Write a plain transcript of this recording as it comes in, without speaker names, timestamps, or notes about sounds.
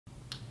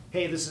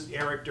Hey, this is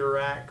Eric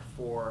Durack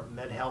for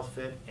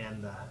Medhealthfit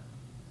and the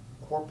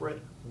Corporate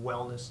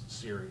Wellness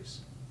Series.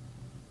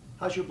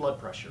 How's your blood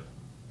pressure?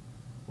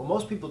 Well,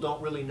 most people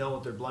don't really know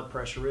what their blood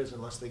pressure is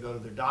unless they go to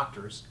their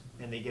doctors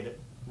and they get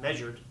it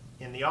measured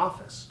in the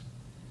office.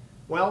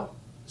 Well,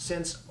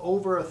 since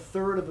over a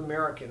third of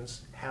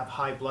Americans have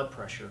high blood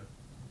pressure,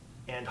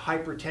 and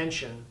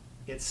hypertension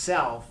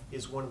itself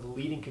is one of the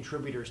leading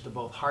contributors to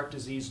both heart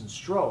disease and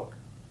stroke,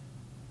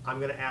 I'm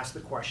going to ask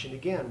the question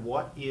again: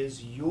 what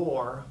is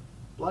your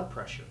blood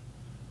pressure?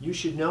 You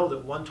should know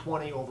that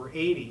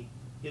 120/80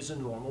 is a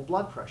normal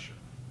blood pressure,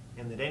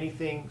 and that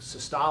anything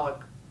systolic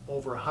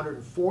over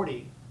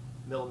 140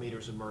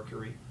 millimeters of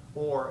mercury,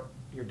 or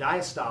your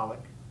diastolic,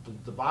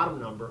 the bottom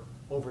number,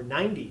 over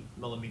 90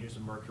 millimeters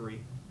of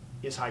mercury,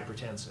 is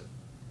hypertensive.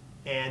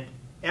 And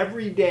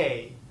every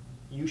day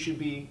you should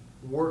be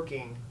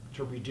working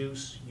to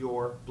reduce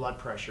your blood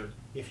pressure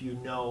if you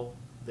know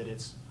that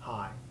it's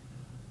high.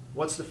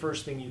 What's the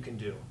first thing you can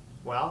do?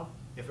 Well,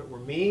 if it were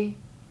me,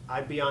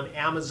 I'd be on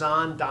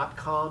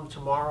Amazon.com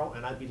tomorrow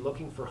and I'd be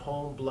looking for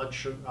home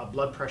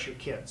blood pressure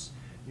kits.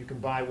 You can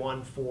buy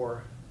one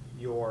for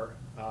your,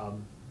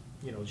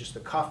 just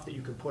a cuff that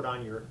you can put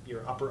on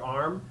your upper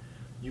arm.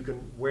 You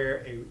can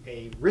wear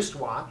a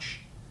wristwatch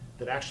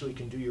that actually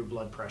can do your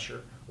blood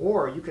pressure,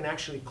 or you can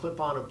actually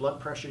clip on a blood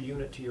pressure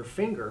unit to your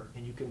finger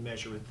and you can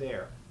measure it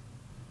there.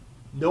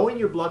 Knowing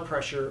your blood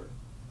pressure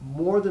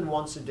more than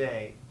once a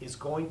day is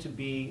going to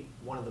be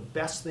one of the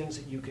best things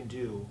that you can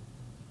do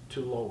to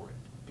lower it.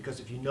 Because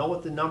if you know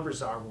what the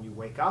numbers are when you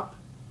wake up,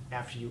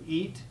 after you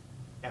eat,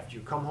 after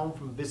you come home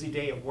from a busy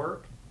day at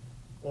work,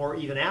 or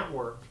even at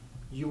work,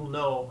 you'll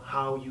know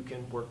how you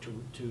can work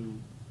to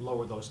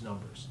lower those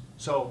numbers.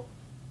 So,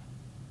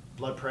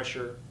 blood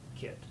pressure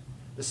kit.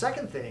 The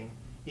second thing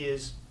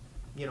is,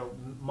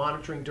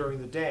 monitoring during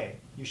the day.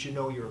 You should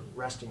know your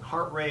resting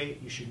heart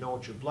rate, you should know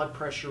what your blood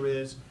pressure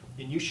is,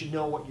 and you should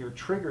know what your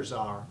triggers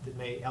are that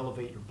may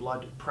elevate your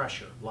blood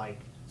pressure, like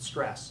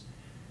stress.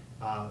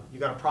 You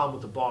got a problem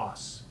with the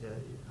boss,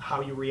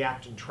 how you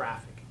react in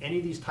traffic. Any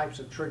of these types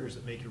of triggers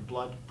that make your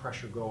blood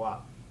pressure go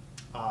up,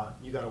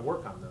 you got to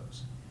work on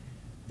those.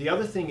 The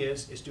other thing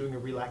is doing a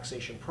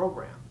relaxation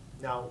program.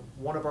 Now,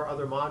 one of our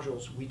other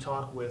modules, we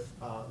talk with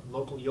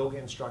local yoga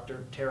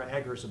instructor Tara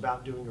Eggers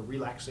about doing a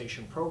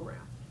relaxation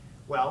program.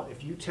 Well,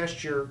 if you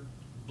test your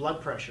blood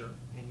pressure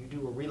and you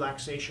do a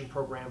relaxation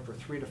program for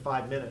 3 to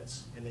 5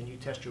 minutes, and then you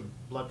test your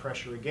blood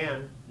pressure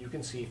again, you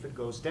can see if it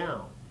goes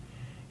down.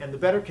 And the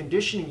better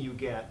conditioning you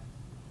get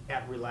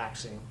at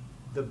relaxing,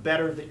 the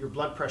better that your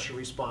blood pressure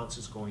response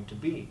is going to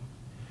be.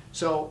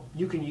 So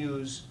you can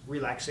use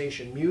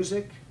relaxation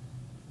music,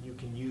 you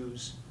can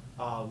use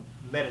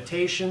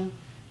meditation,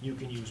 you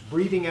can use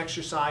breathing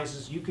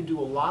exercises, you can do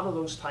a lot of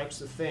those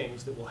types of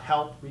things that will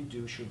help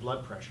reduce your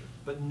blood pressure.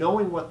 But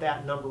knowing what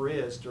that number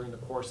is during the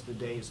course of the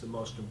day is the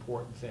most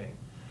important thing.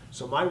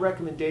 So my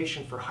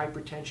recommendation for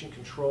hypertension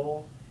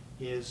control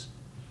is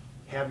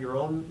have your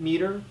own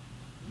meter,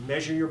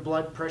 measure your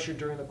blood pressure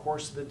during the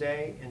course of the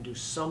day, and do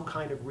some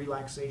kind of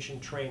relaxation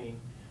training,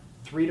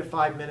 3 to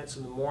 5 minutes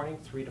in the morning,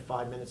 3 to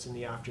 5 minutes in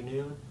the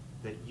afternoon,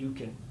 that you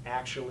can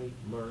actually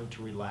learn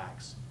to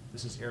relax.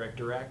 This is Eric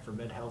Durack for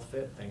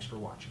Medhealthfit. Thanks for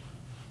watching.